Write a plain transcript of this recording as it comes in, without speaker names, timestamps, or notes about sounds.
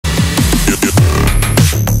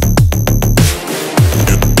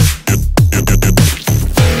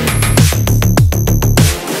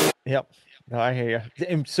No, I hear you.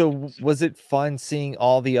 And so was it fun seeing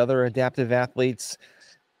all the other adaptive athletes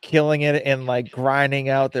killing it and like grinding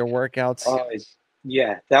out their workouts? Oh,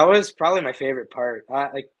 yeah, that was probably my favorite part.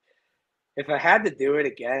 Like, if I had to do it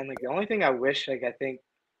again, like the only thing I wish, like I think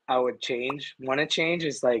I would want to change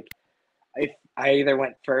is like if I either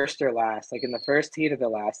went first or last, like in the first heat or the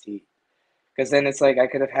last heat, because then it's like I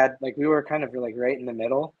could have had like we were kind of like right in the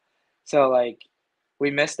middle, so like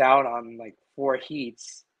we missed out on like 4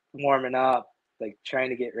 heats warming up, like trying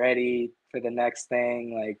to get ready for the next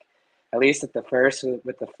thing. Like at least at the first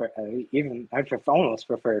with even I almost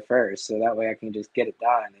prefer first, so that way I can just get it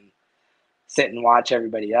done and sit and watch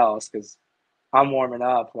everybody else because I'm warming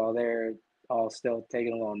up while they're all still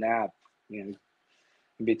taking a little nap, in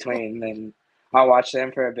between. And I'll watch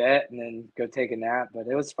them for a bit and then go take a nap. But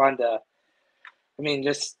it was fun to, I mean,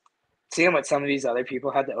 just seeing what some of these other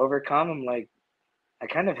people had to overcome. I'm like, I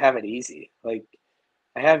kind of have it easy. Like,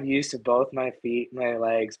 I have use of both my feet, my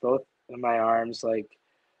legs, both of my arms. Like,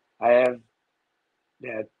 I have,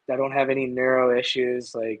 yeah, I don't have any neuro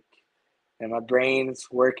issues. Like, and my brain's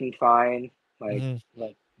working fine. Like, Mhm.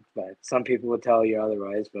 like, but some people would tell you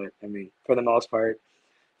otherwise. But I mean, for the most part,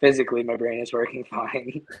 physically, my brain is working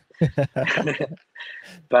fine.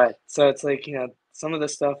 But so it's like, some of the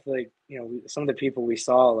stuff, like, some of the people we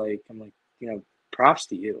saw, like, I'm like, props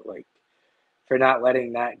to you, like, for not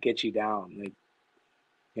letting that get you down. Like,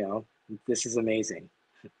 you know, this is amazing.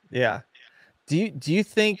 Yeah. Do you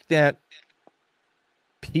think that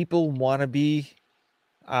people want to be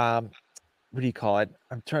what do you call it?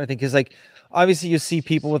 I'm trying to think because like obviously you see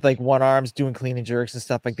people with like one arms doing clean and jerks and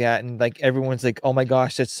stuff like that, and like everyone's like, oh my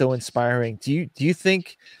gosh, that's so inspiring. Do you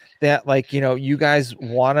think that like you guys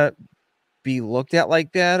want to be looked at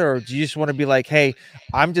like that, or do you just want to be like, hey,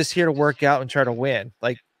 I'm just here to work out and try to win?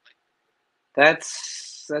 Like,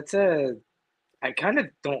 That's I kind of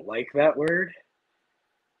don't like that word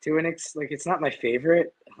like, it's not my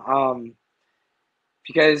favorite.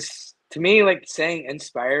 Because to me, like, saying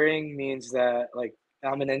inspiring means that, like,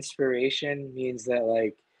 I'm an inspiration means that,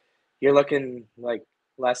 like, you're looking like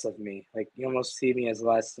less of me. Like you almost see me as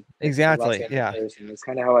less exactly, of a yeah. person. It's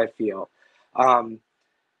kind of how I feel. Um,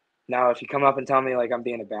 Now, if you come up and tell me like I'm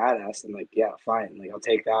being a badass, I'm like, yeah, fine. Like I'll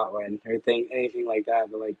take that one or think anything like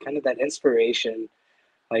that. But like kind of that inspiration,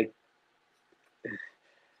 like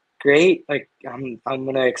great. Like I'm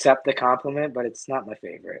gonna accept the compliment, but it's not my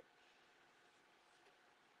favorite.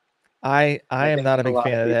 I I am think not a a big lot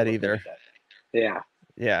fan of of that people think either. that. Yeah,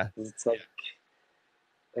 Yeah. it's like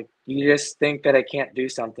you just think that I can't do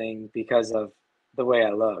something because of the way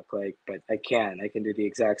I look. Like, but I can. I can do the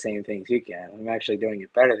exact same things you can. I'm actually doing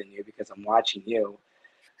it better than you because I'm watching you,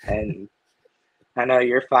 and I know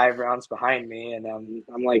you're 5 rounds behind me, and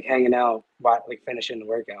I'm like hanging out, like finishing the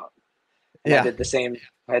workout. And I Yeah. did the same.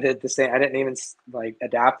 I did the same. I didn't even like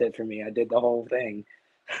adapt it for me. I did the whole thing.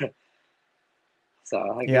 So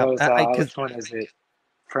like it Yeah. was I because which one is it?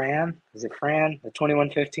 Fran? Is it Fran? The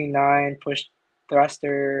 21-15-9 push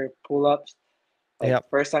thruster pull ups. Like yeah.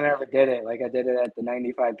 first time I ever did it, like I did it at the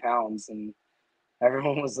 95 pounds, and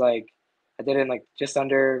everyone was like, I did it in like just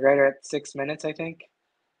under right at 6 minutes, I think.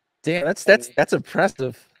 Damn, that's And that's that's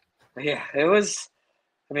impressive. yeah, it was.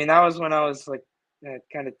 I mean, that was when I was like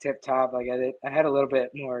kind of tip top. Like I had a little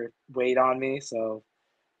bit more weight on me, so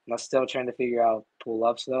I'm still trying to figure out pull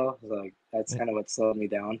ups though. Like that's kind of what slowed me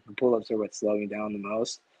down. The pull ups are what slowed me down the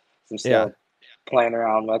most. So I'm Yeah. still playing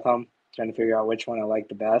around with them, trying to figure out which one I like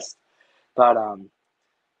the best. But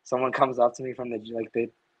someone comes up to me from the like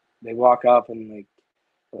they walk up and like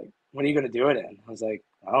what are you gonna do it in? I was like,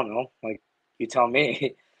 I don't know. Like you tell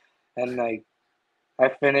me. And like I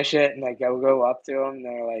finish it and like I will go up to them and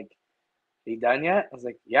they're like, "Are you done yet?" I was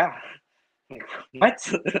like, "Yeah." I'm like,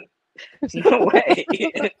 what? There's no way.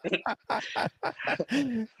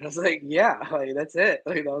 I was like, "Yeah, like that's it.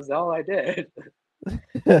 Like that was all I did."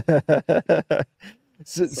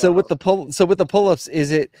 So with So the pull-ups,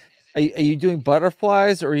 are you doing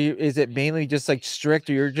butterflies, or is it mainly just like strict,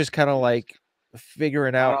 or you're just kind of like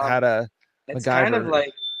figuring out how um, to it's kind of MacGyver?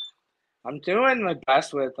 like I'm doing my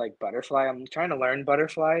best with like butterfly. I'm trying to learn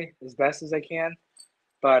butterfly as best as I can,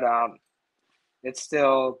 but it's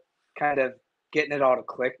still kind of getting it all to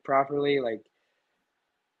click properly. Like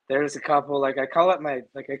there's a couple like I call it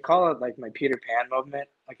like my Peter Pan movement,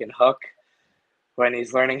 like in Hook when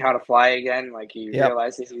he's learning how to fly again. Like he Yep.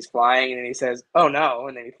 realizes he's flying and he says, "Oh no,"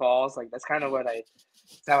 and then he falls. Like that's kind of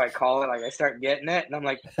that's how I call it. Like I start getting it and I'm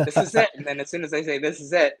like, "This is it," and then as soon as I say "this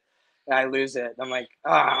is it," I lose it. I'm like,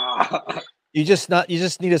 ah. You just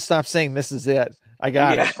need to stop saying this is it. I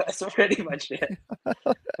got Yeah, it. that's pretty much it.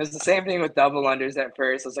 It's the same thing with double unders at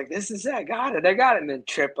first. I was like, this is it. I got it. I got it. And then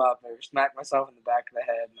trip up and smack myself in the back of the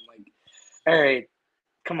head. And I'm like, all right,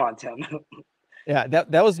 come on, Tim. Yeah,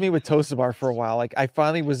 that was me with toaster bar for a while. Like I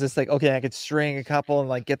finally was just like, okay, I could string a couple and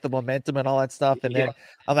like get the momentum and all that stuff. And Yeah. then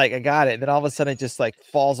I'm like, I got it. And then all of a sudden it just like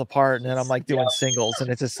falls apart. And then I'm like Yeah. doing singles. And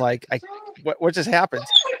it's just like, what just happened?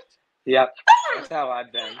 Yep. That's how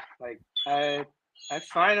I've been. Like I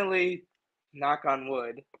finally, knock on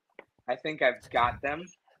wood, I think I've got them,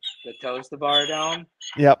 the toes to bar down.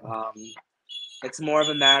 Yep. Um, it's more of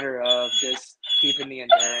a matter of just keeping the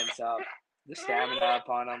endurance up, the stamina up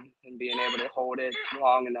on them, and being able to hold it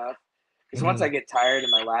long enough. Because once Mhm. I get tired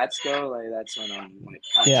and my lats go, like that's when I'm like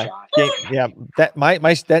kind of Yeah. shot. Yeah. That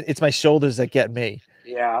that it's my shoulders that get me.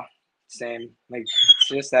 Yeah, same. Like it's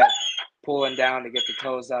just that pulling down to get the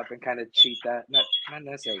toes up and kind of cheat that, not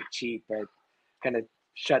necessarily cheat, but kind of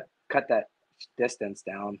cut that distance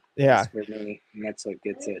down. Yeah. Is for me, and that's what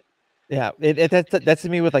gets it. Yeah. That's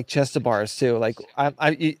me with like chest to bars too. Like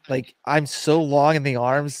like I'm so long in the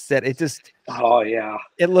arms that it just, Oh yeah,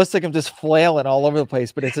 it looks like I'm just flailing all over the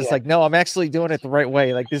place, but it's just yeah, like, no, I'm actually doing it the right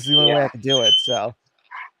way. Like this is the only way I yeah. can do it. So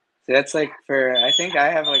So that's like for I think I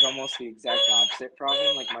have like almost the exact opposite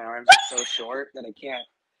problem. Like my arms are so short that I can't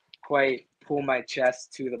quite pull my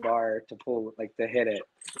chest to the bar to pull like to hit it.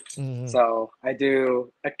 mhm. So I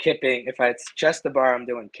do a kipping. If it's chest to bar, I'm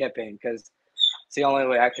doing kipping because it's the only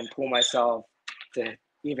way I can pull myself to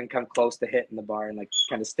even come close to hitting the bar and like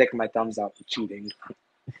kind of stick my thumbs out for cheating.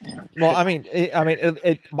 Well,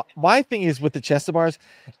 my thing is with the chest to bars,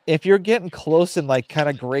 if you're getting close and like kind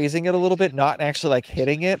of grazing it a little bit, not actually like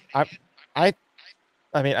hitting it, I,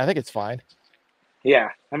 I mean, I think it's fine. Yeah,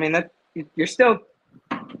 I mean that you're still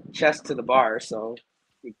chest to the bar, so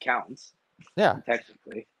it counts Yeah.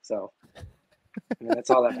 technically. So I mean that's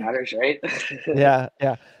all that matters, right? Yeah,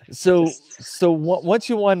 yeah. So Just once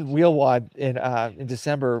you won Wheel Wad in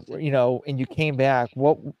December, you know, and you came back,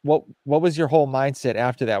 what was your whole mindset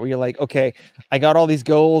after that? Were you like, okay, I got all these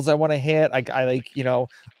goals I want to hit. I like, you know,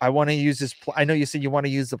 I want to use this. I know you said you want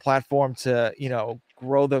to use the platform to, you know,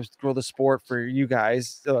 grow the sport for you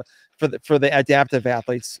guys, for the adaptive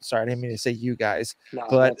athletes. Sorry, I didn't mean to say you guys, no,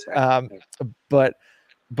 but that's right.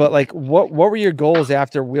 but like, what were your goals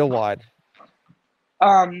after Wheel Wad?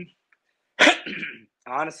 Um,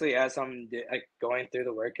 honestly, as I'm like going through the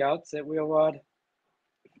workouts at Wheelwad,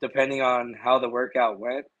 depending on how the workout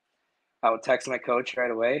went, I would text my coach right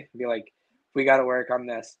away and be like, "We got to work on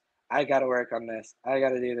this. I got to work on this. I got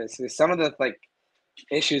to do this." So some of the like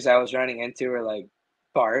issues I was running into were like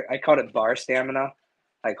bar. I called it bar stamina,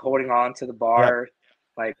 like holding on to the Yep. bar,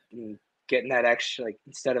 like getting that extra, like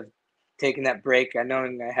instead of taking that break, I know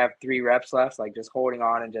I have 3 reps left, like just holding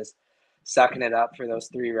on and just sucking it up for those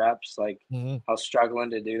 3 reps. Like Mhm. I was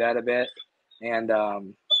struggling to do that a bit, and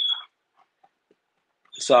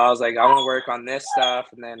so I was like, I want to work on this stuff,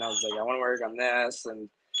 and then I was like, I want to work on this, and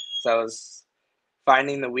so I was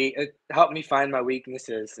finding the weak. It helped me find my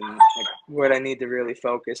weaknesses and like what I need to really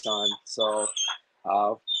focus on. So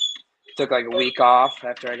uh, took like a week off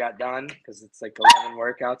after I got done because it's like 11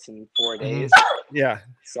 workouts in 4 days. Mhm. Yeah.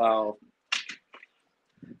 So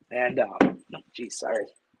and geez, sorry.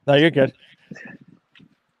 No, you're good.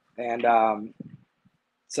 And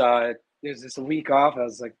so it was just a week off. It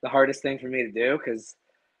was like the hardest thing for me to do because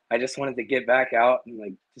I just wanted to get back out and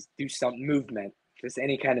like just do some movement. Just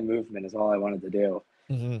any kind of movement is all I wanted to do.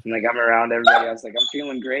 Mhm. And like I'm around everybody, I was like, I'm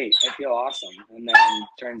feeling great. I feel awesome. And then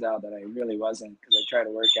turns out that I really wasn't because I tried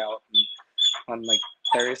to work out on like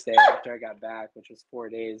Thursday after I got back, which was 4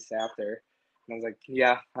 days after. And I was like,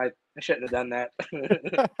 yeah, I shouldn't have done that.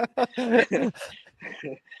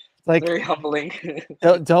 It's Like, very humbling.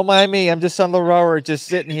 don't mind me. I'm just on the rower, just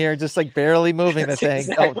sitting here, just like barely moving the That's thing.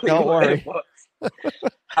 exactly Don't what worry. it was.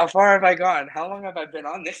 How far have I gone? How long have I been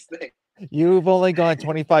on this thing? You've only gone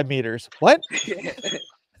 25 meters. What?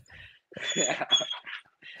 Yeah.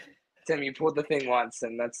 Tim, you pulled the thing once,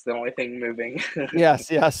 and that's the only thing moving.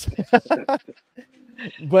 Yes, yes.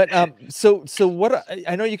 But so what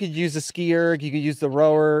I know you could use the ski erg, you could use the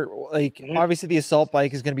rower. Like Mhm. obviously the assault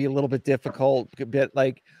bike is going to be a little bit difficult, but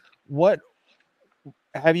like what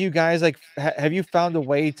have you guys like have you found a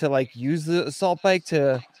way to like use the assault bike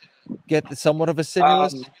to get somewhat of a Um,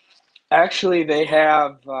 stimulus? actually, they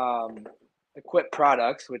have Equip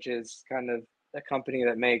Products, which is kind of a company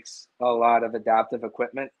that makes a lot of adaptive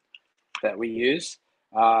equipment that we use.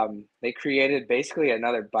 They created basically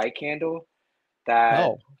another bike handle that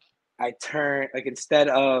Oh. I turn like instead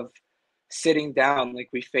of sitting down, like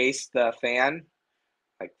we face the fan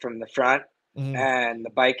like from the front, Mhm. and the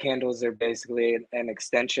bike handles are basically an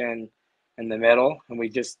extension. in the middle, and we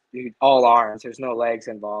just all arms. There's no legs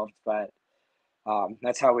involved, but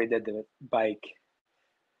that's how we did the bike.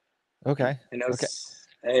 Okay. And Okay.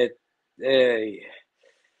 it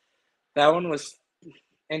that one was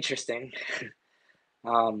interesting.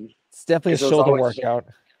 It's definitely a Because it was shoulder always workout.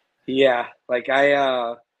 yeah, like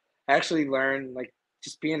I actually learned like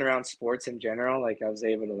just being around sports in general, like I was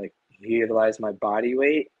able to like utilize my body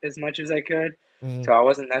weight as much as I could. Mhm. So I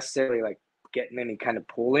wasn't necessarily like getting any kind of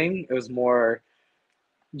pulling. It was more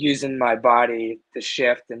using my body to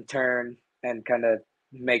shift and turn and kind of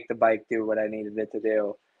make the bike do what I needed it to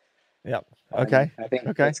do. Yep. And Okay. I think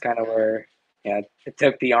Okay. that's kind of where, yeah, it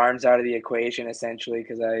took the arms out of the equation essentially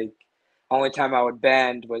because I only time I would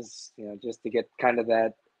bend was, just to get kind of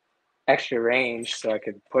that extra range so I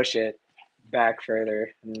could push it back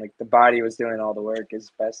further. And like the body was doing all the work as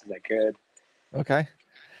best as I could. Okay.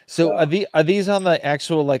 So So are these on the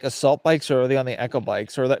actual like assault bikes, or are they on the echo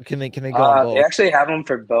bikes, or can they go on they both? actually have them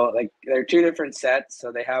for both. Like they're two different sets.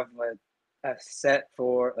 So they have a set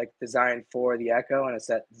for like designed for the Echo and a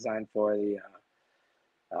set designed for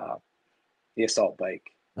uh, the assault bike.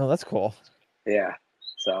 Oh, that's cool. Yeah.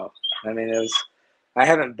 So I mean, I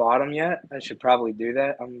haven't bought them yet. I should probably do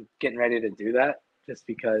that. I'm getting ready to do that just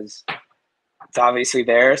because it's obviously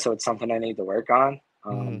there, so it's something I need to work on.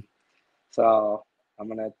 Mhm. So I'm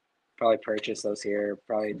gonna probably purchase those here.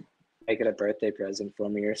 Probably make it a birthday present for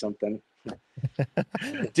me or something.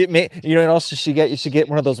 And also you should get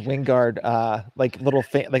one of those wind guard like little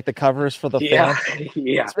fan, like the covers for the Yeah, fans,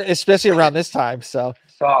 yeah. especially around this time. So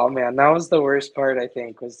Oh man, that was the worst part. I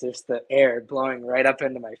think was just the air blowing right up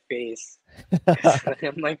into my face. Because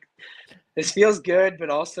I'm like, this feels good, but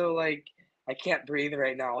also like I can't breathe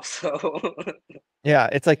right now. So yeah,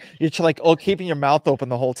 it's like you're like, oh, keeping your mouth open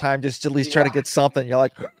the whole time, just to at least try to yeah, get something. You're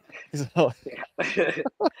like, so, yeah.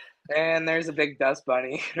 And there's a big dust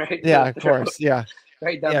bunny right to yeah, the of throat, course, yeah,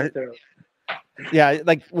 right down yeah. the throat. Yeah,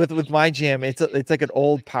 like with my gym, it's like an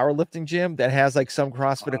old powerlifting gym that has like some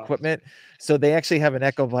CrossFit Uh, equipment. So they actually have an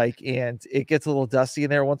echo bike, and it gets a little dusty in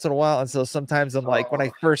there once in a while. And so sometimes I'm like, when I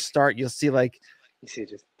oh, first start, you'll see like, you see,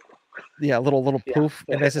 just yeah, little yeah. poof,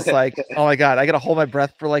 and it's just like, oh my god, I gotta hold my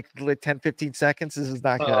breath for like 10, 15 seconds. This is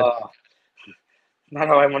not good. Oh, not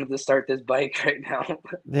how I wanted to start this bike right now.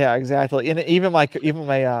 Yeah, exactly. And even my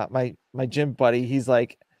gym buddy, he's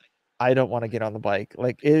like, I don't want to get on the bike.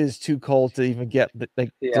 Like it is too cold to even get like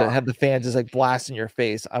to Yeah, have the fan just like blast in your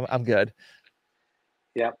face. I'm good.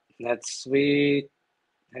 yep. That's we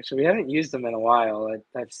actually we haven't used them in a while.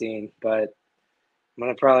 I've seen, but I'm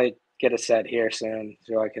gonna probably get a set here soon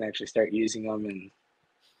so I can actually start using them and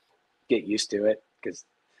get used to it because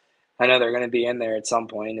I know they're gonna be in there at some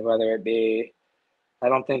point. Whether it be, I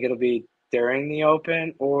don't think it'll be during the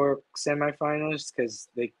Open or semifinals because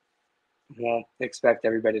they won't expect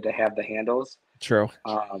everybody to have the handles. True.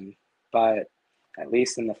 Um, but at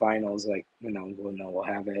least in the finals, like we'll know we'll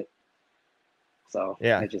have it. So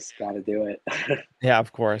Yeah. I just got to do it. Yeah,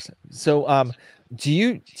 of course. So, do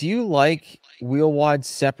you like wheel wads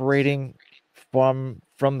separating from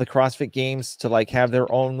the CrossFit Games to like have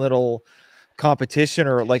their own little competition,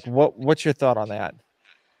 or like what's your thought on that?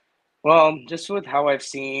 Well, just with how I've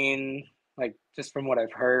seen, like just from what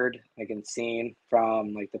I've heard, like and seen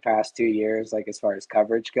from like the past 2 years, like as far as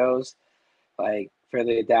coverage goes, like for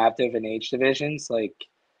the adaptive and age divisions, like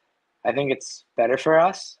I think it's better for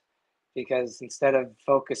us because instead of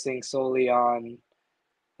focusing solely on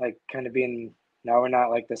like kind of being now we're not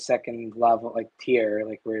like the second level like tier,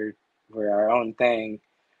 like we're our own thing.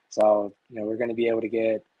 So, we're gonna be able to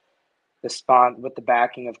get the spawn with the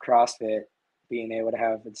backing of CrossFit being able to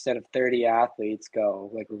have instead of 30 athletes go,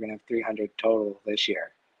 like we're gonna have 300 total this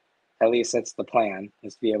year. At least that's the plan,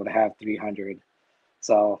 is to be able to have 300.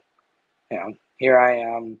 So, here I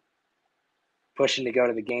am pushing to go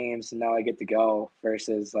to the games and now I get to go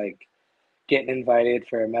versus like getting invited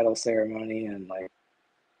for a medal ceremony and like,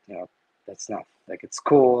 you know, that's not like it's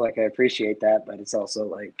cool, like I appreciate that, but it's also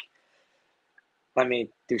like let me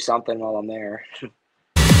do something while I'm there.